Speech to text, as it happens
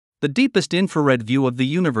The deepest infrared view of the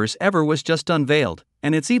universe ever was just unveiled,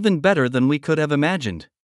 and it's even better than we could have imagined.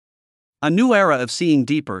 A new era of seeing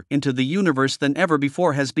deeper into the universe than ever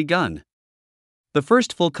before has begun. The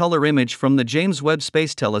first full-color image from the James Webb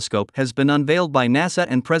Space Telescope has been unveiled by NASA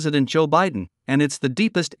and President Joe Biden, and it's the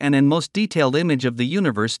deepest and most detailed image of the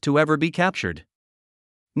universe to ever be captured.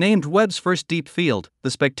 Named Webb's first deep field,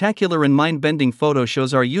 the spectacular and mind-bending photo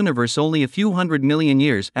shows our universe only a few 100 million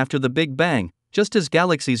years after the Big Bang, just as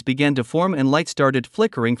galaxies began to form and light started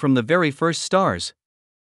flickering from the very first stars.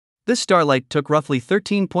 This starlight took roughly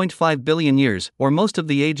 13.5 billion years, or most of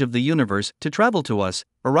the age of the universe, to travel to us,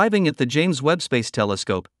 arriving at the James Webb Space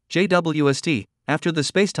Telescope, JWST, after the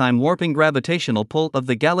spacetime warping gravitational pull of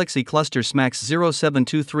the galaxy cluster SMACS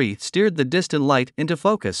 0723 steered the distant light into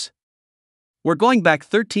focus. "We're going back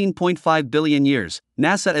 13.5 billion years,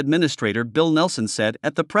 NASA Administrator Bill Nelson said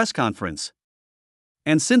at the press conference.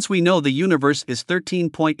 And since we know the universe is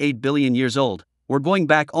 13.8 billion years old, we're going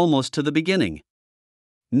back almost to the beginning."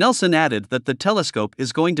 Nelson added that the telescope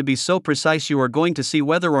is going to be so precise you are going to see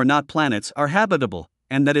whether or not planets are habitable,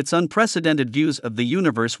 and that its unprecedented views of the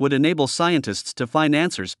universe would enable scientists to find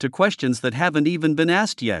answers to questions that haven't even been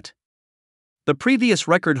asked yet. The previous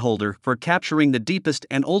record holder for capturing the deepest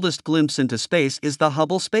and oldest glimpse into space is the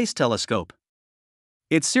Hubble Space Telescope.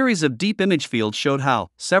 Its series of deep image fields showed how,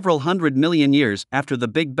 several 100 million years after the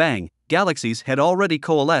Big Bang, galaxies had already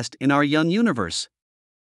coalesced in our young universe.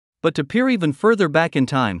 But to peer even further back in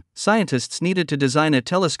time, scientists needed to design a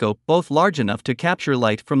telescope both large enough to capture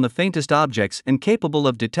light from the faintest objects and capable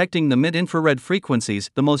of detecting the mid-infrared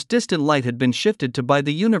frequencies the most distant light had been shifted to by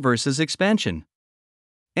the universe's expansion.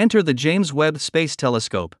 Enter the James Webb Space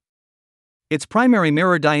Telescope. Its primary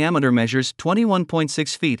mirror diameter measures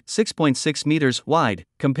 21.6 feet (6.6 meters) wide,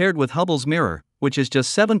 compared with Hubble's mirror, which is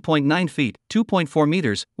just 7.9 feet (2.4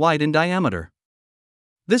 meters) wide in diameter.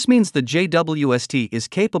 This means the JWST is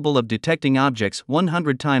capable of detecting objects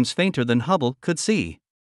 100 times fainter than Hubble could see.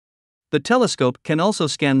 The telescope can also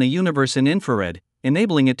scan the universe in infrared,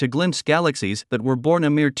 enabling it to glimpse galaxies that were born a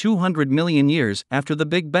mere 200 million years after the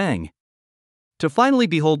Big Bang. To finally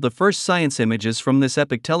behold the first science images from this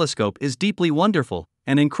epic telescope is deeply wonderful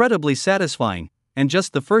and incredibly satisfying, and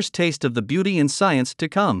just the first taste of the beauty and science to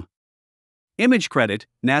come. Image credit: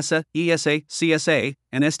 NASA, ESA, CSA,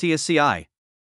 and STScI.